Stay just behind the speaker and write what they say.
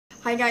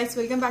Hi guys,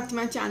 welcome back to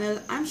my channel.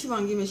 I'm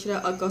Shivangi Mishra,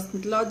 a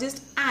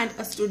cosmetologist and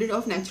a student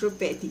of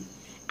naturopathy.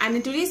 And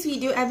in today's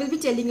video, I will be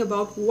telling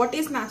about what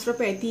is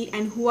naturopathy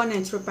and who are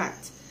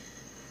naturopaths.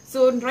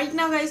 So right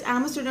now guys,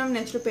 I'm a student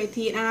of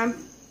naturopathy and I'm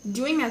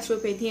doing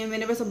naturopathy, and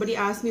whenever somebody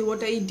asks me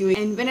what are you doing,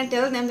 and when I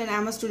tell them that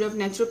I'm a student of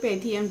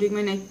naturopathy, I'm doing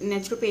my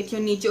naturopathy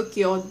on nature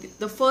cure,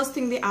 the first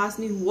thing they ask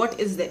me, what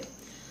is that?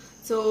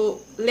 So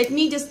let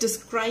me just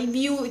describe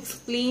you,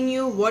 explain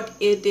you what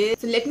it is.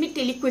 So let me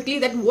tell you quickly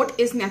that what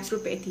is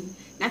naturopathy.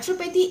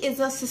 Naturopathy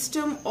is a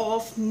system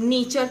of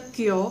nature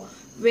cure.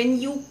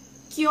 When you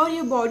cure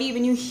your body,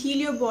 when you heal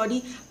your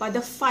body by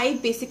the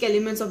 5 basic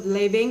elements of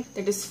living,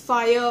 that is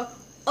fire,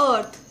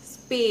 earth,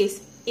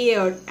 space,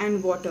 air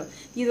and water.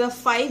 These are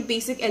 5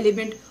 basic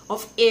elements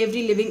of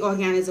every living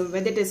organism,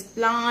 whether it is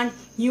plant,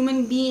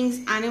 human beings,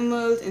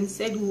 animals,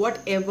 insect,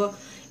 whatever,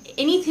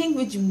 anything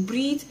which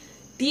breathes,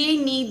 they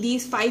need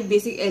these 5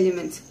 basic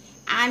elements.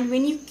 And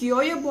when you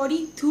cure your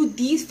body through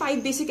these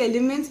 5 basic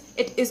elements,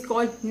 it is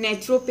called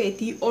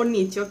naturopathy or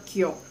nature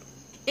cure.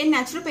 In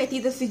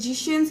naturopathy, the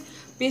physicians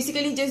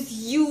basically just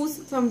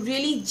use some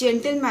really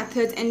gentle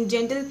methods and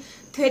gentle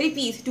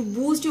therapies to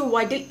boost your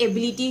vital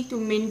ability to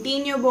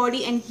maintain your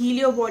body and heal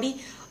your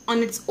body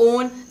on its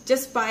own,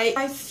 just by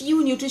a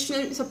few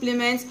nutritional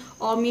supplements,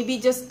 or maybe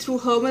just through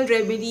herbal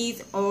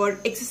remedies or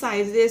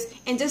exercises,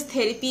 and just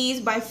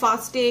therapies by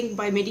fasting,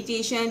 by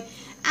meditation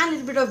and a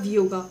little bit of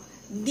yoga.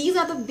 These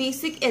are the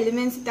basic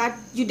elements that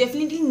you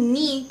definitely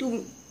need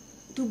to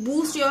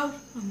boost your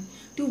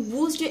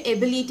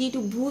ability,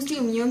 to boost your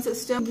immune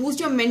system, boost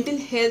your mental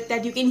health,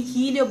 that you can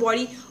heal your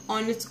body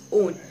on its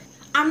own.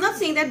 I'm not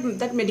saying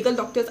that medical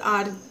doctors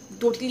are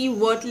totally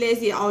worthless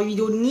or we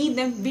don't need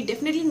them. We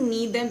definitely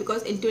need them,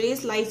 because in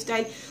today's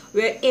lifestyle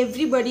where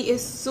everybody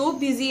is so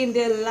busy in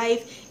their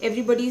life,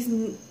 everybody is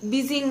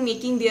busy in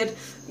making their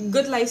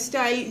good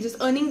lifestyle, just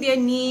earning their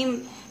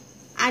name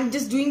and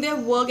just doing their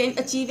work and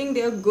achieving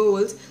their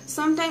goals,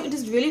 sometimes it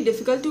is really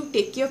difficult to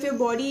take care of your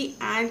body.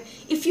 And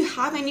if you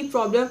have any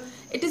problem,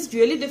 it is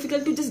really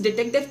difficult to just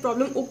detect that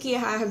problem. Okay,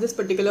 I have this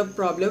particular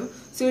problem.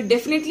 So you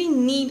definitely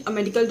need a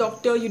medical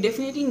doctor. You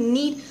definitely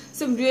need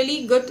some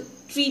really good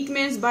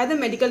treatments by the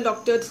medical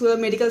doctor through the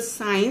medical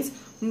science.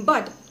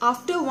 But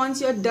after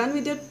once you're done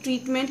with your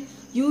treatment,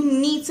 you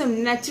need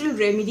some natural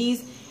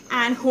remedies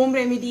and home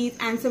remedies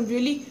and some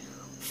really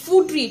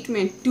food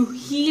treatment to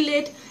heal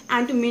it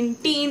and to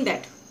maintain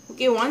that.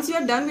 Okay, once you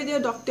are done with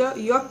your doctor,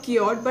 you are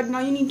cured, but now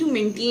you need to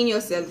maintain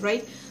yourself,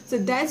 right? So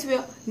that's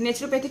where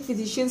naturopathic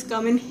physicians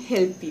come and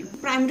help you. The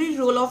primary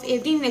role of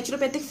every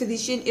naturopathic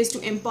physician is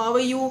to empower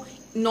you,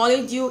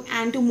 knowledge you,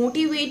 and to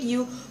motivate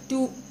you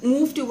to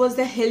move towards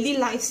the healthy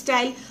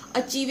lifestyle,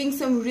 achieving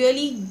some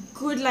really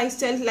good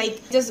lifestyle, like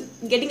just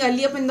getting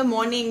early up in the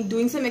morning,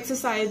 doing some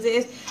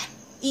exercises,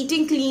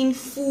 eating clean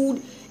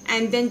food,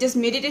 and then just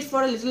meditate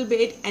for a little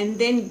bit and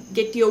then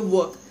get your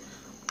work.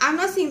 I'm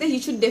not saying that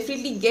you should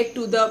definitely get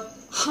to the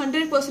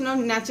 100%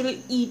 of natural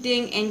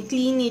eating and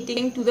clean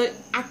eating, to the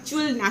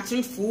actual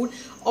natural food.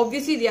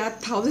 Obviously there are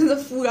thousands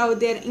of food out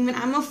there. Even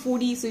I'm a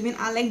foodie, so even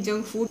I like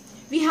junk food.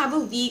 We have a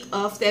week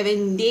of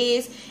 7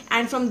 days,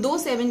 and from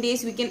those 7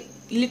 days we can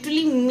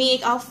literally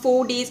make our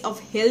 4 days of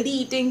healthy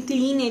eating,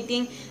 clean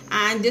eating,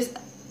 and just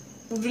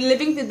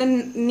living with the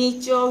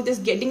nature,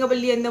 just getting up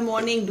early in the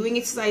morning, doing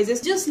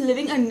exercises, just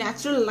living a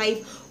natural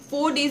life.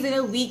 4 days in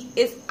a week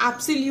is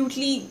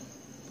absolutely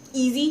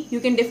easy. You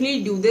can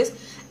definitely do this,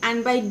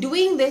 and by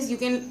doing this you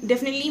can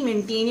definitely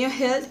maintain your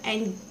health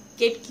and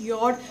get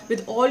cured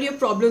with all your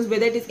problems,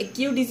 whether it is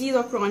acute disease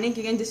or chronic.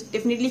 You can just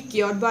definitely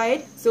cured by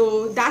it.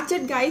 So that's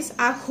it guys.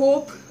 I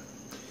hope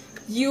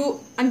you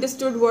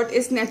understood what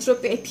is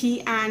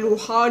naturopathy and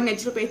how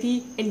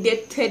naturopathy and their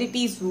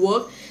therapies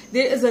work.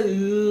 There is a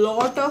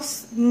lot of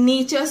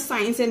nature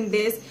science in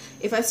this.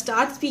 If I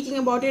start speaking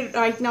about it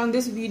right now in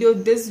this video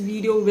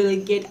will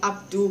get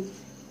up to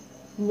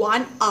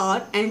 1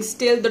 hour and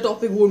still the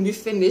topic won't be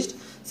finished.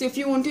 So if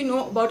you want to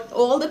know about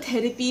all the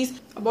therapies,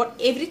 about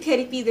every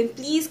therapy, then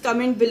please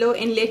comment below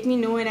and let me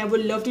know, and I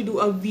would love to do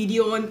a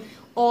video on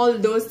all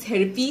those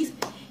therapies.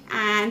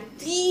 And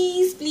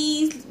please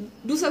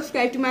do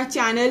subscribe to my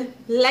channel,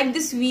 like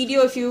this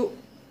video if you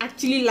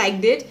actually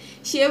liked it,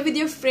 share with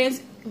your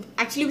friends,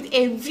 actually with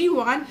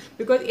everyone,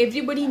 because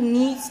everybody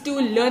needs to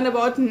learn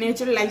about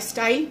natural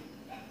lifestyle.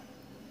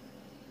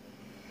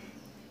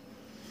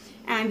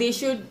 And they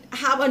should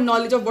have a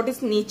knowledge of what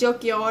is nature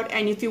cure.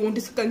 And if you want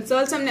to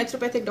consult some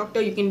naturopathic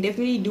doctor, you can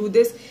definitely do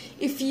this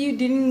if you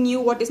didn't knew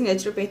what is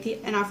naturopathy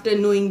and after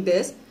knowing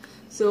this.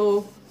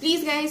 So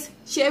please guys,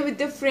 share with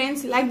your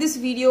friends, like this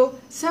video,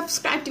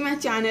 subscribe to my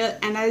channel,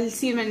 and I'll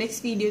see you in my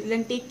next video.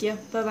 Then take care.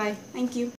 Bye bye. Thank you.